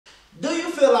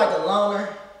feel like a loner?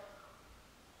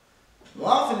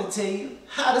 Well, I'm finna tell you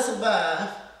how to survive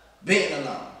being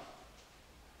alone.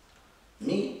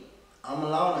 Me, I'm a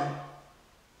loner.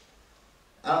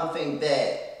 I don't think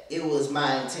that it was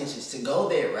my intentions to go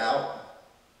that route,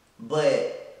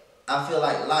 but I feel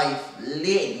like life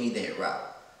led me that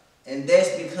route. And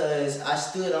that's because I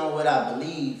stood on what I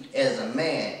believed as a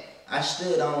man. I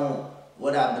stood on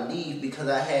what I believed because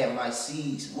I had my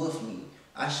seeds with me.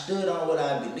 I stood on what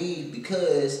I believed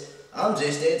because I'm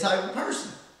just that type of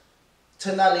person.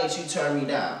 To not let you turn me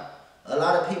down. A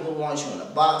lot of people want you in a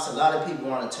box. A lot of people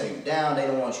want to turn you down. They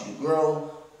don't want you to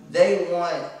grow. They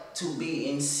want to be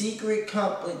in secret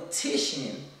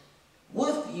competition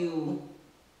with you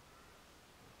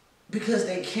because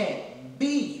they can't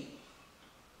be you.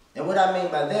 And what I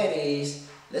mean by that is,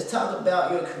 let's talk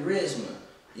about your charisma.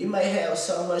 You may have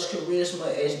so much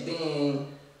charisma as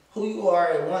being who you are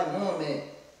at one moment,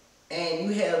 and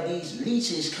you have these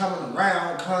leeches coming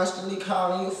around, constantly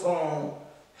calling your phone.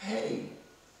 Hey,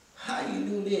 how you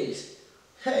do this?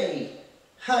 Hey,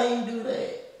 how you do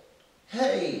that?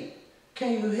 Hey,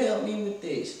 can you help me with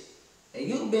this? And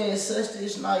you being such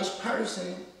this nice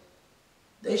person,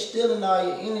 they stealing all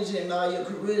your energy and all your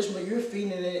charisma. You're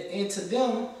feeding it into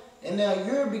them, and now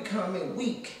you're becoming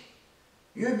weak.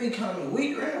 You're becoming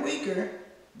weaker and weaker,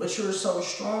 but you're so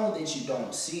strong that you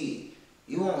don't see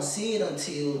it. You won't see it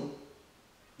until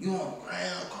you're on the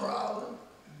ground crawling.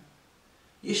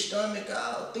 Your stomach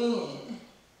all thin.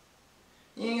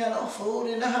 You ain't got no food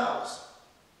in the house.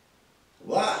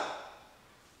 Why?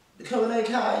 Because when they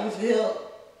call you for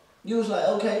help, you was like,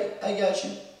 okay, I got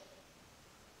you.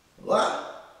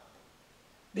 Why?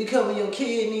 Because when your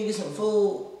kid needed some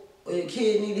food, or your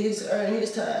kid needed to earn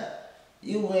his time,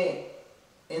 you went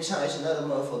and charged another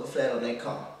motherfucker flat on their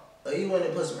car. Or you went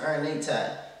and put some earn their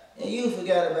time, and you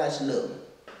forgot about your little one.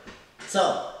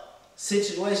 So,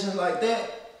 situations like that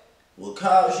will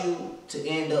cause you to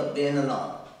end up being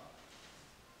alone.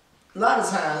 A lot of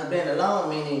times being alone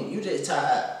meaning you just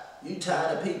tired. You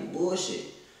tired of people bullshit.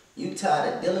 You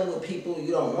tired of dealing with people.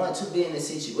 You don't want to be in a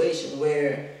situation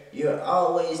where you're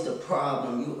always the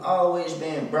problem. You always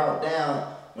being brought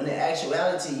down when in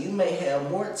actuality you may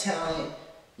have more talent.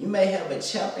 You may have a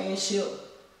championship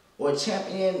or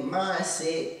champion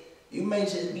mindset. You may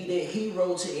just be the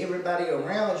hero to everybody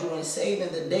around you and saving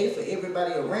the day for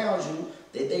everybody around you,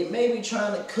 that they may be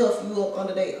trying to cuff you up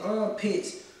under their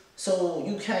armpits so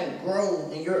you can't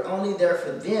grow, and you're only there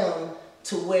for them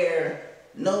to where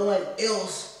no one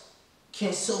else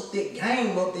can soak that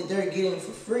game up that they're getting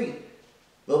for free.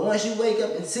 But once you wake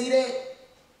up and see that,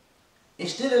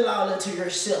 instead of allowing it to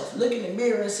yourself, look in the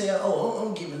mirror and say, oh,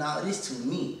 I'm giving all this to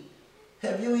me.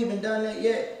 Have you even done that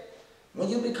yet? When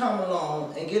you become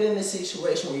alone and get in a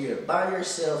situation where you're by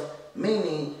yourself,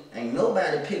 meaning ain't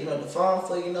nobody picking up the phone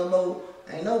for you no more,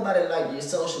 ain't nobody like your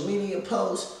social media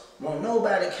posts, won't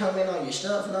nobody comment on your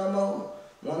stuff no more,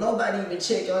 won't nobody even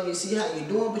check on you, see how you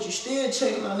doing, but you still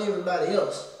checking on everybody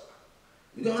else.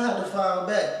 You're going to have to fall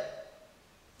back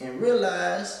and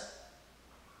realize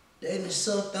they done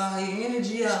sucked all your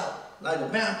energy out. Like a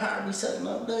vampire be sucking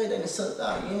up blood, they done sucked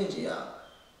all your energy out.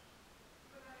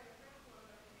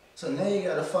 So now you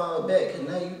gotta fall back, because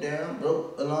now you down,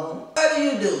 broke, alone.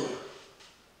 What do?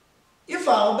 You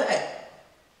fall back.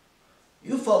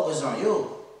 You focus on you.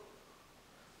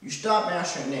 You stop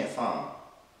answering that phone.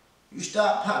 You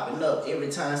stop popping up every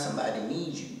time somebody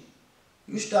needs you.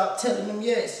 You stop telling them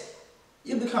yes.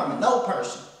 You become a no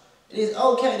person. It is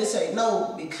okay to say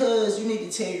no because you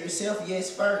need to tell yourself yes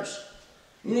first.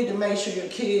 You need to make sure your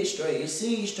kids straight, your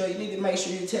seed straight. You need to make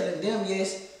sure you're telling them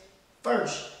yes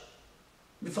first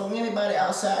before anybody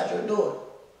outside your door.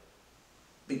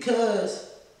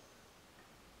 Because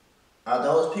are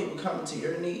those people coming to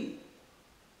your need?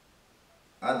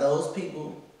 Are those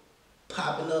people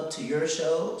popping up to your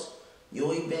shows,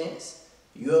 your events,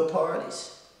 your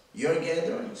parties, your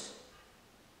gatherings?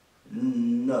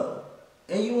 No.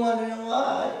 And you wondering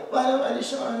why? Why nobody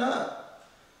showing up?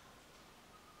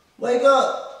 Wake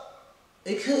up.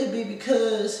 It could be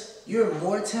because you're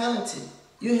more talented.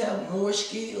 You have more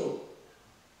skill.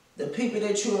 The people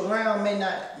that you're around may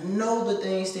not know the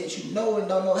things that you know and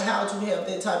don't know how to have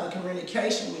that type of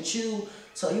communication with you.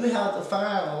 So you have to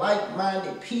find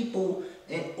like-minded people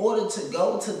in order to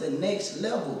go to the next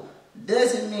level.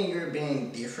 Doesn't mean you're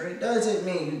being different. Doesn't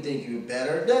mean you think you're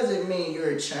better. Doesn't mean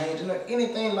you're changing or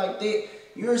anything like that.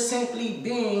 You're simply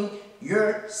being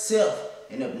yourself.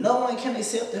 And if no one can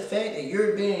accept the fact that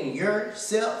you're being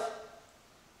yourself,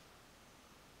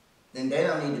 then they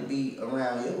don't need to be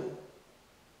around you.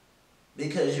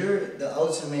 Because you're the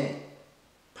ultimate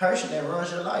person that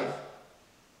runs your life.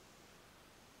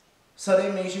 So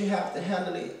that means you have to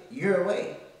handle it your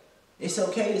way. It's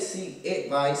okay to seek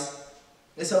advice.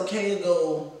 It's okay to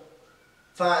go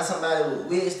find somebody with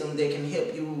wisdom that can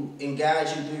help you and guide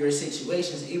you through your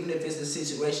situations, even if it's a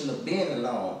situation of being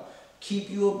alone.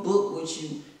 Keep you a book with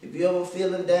you. If you're ever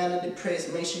feeling down and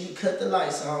depressed, make sure you cut the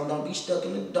lights on. Don't be stuck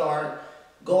in the dark.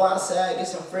 Go outside, get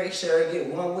some fresh air, get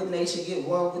one with nature, get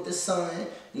one with the sun.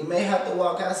 You may have to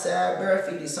walk outside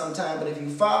barefooted sometime, but if you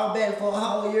fall back for a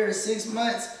whole year or 6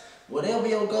 months, whatever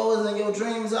your goals and your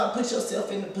dreams are, put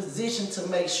yourself in a position to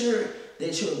make sure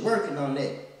that you're working on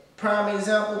that. Prime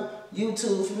example,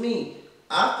 YouTube for me.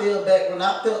 I feel back when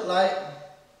I felt like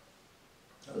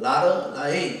a lot of,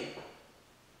 like, hey,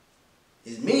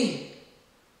 it's me.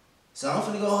 So I'm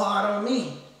finna go hard on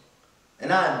me.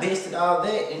 And I invested all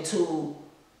that into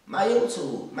my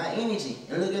YouTube, my energy.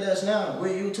 And look at us now, we're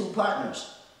YouTube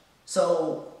partners.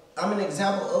 So I'm an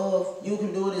example of you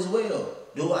can do it as well.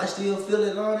 Do I still feel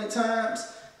it alone at times?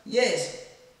 Yes.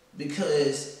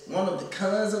 Because one of the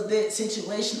cons of that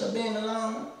situation of being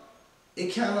alone,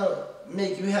 it kind of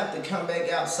make you have to come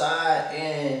back outside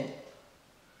and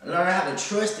learn how to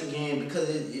trust again, because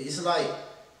it's like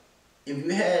if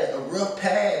you had a rough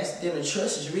past, then the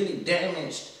trust is really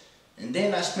damaged. And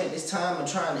then I spent this time of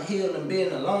trying to heal and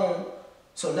being alone.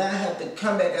 So now I have to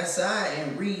come back outside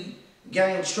and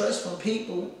regain trust from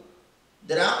people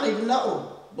that I don't even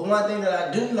know. But one thing that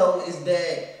I do know is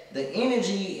that the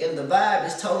energy and the vibe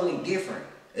is totally different.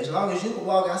 As long as you can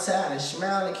walk outside and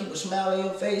smile and keep a smile on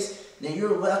your face, then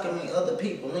you're welcoming other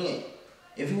people in.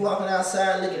 If you're walking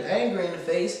outside looking angry in the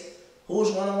face,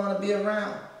 who's gonna want to be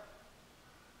around?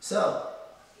 So,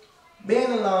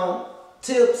 being alone,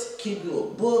 tips: keep you a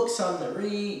book, something to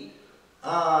read.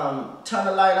 Turn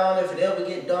the light on if it ever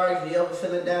get dark, if you ever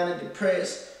feeling down and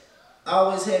depressed.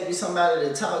 Always have you somebody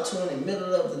to talk to in the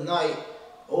middle of the night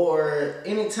or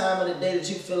any time of the day that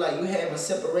you feel like you're having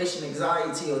separation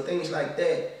anxiety or things like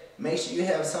that. Make sure you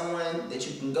have someone that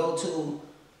you can go to,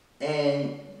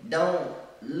 and don't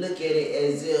look at it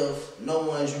as if no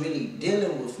one's really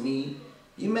dealing with me.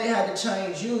 You may have to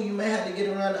change you. You may have to get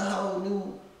around a whole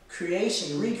new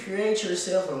creation, recreate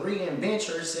yourself and reinvent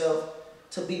yourself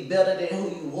to be better than who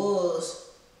you was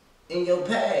in your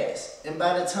past. And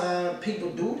by the time people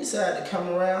do decide to come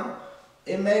around,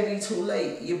 it may be too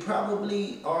late. You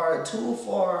probably are too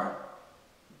far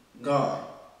gone.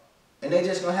 And they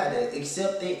just gonna have to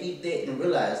accept that, eat that, and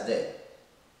realize that.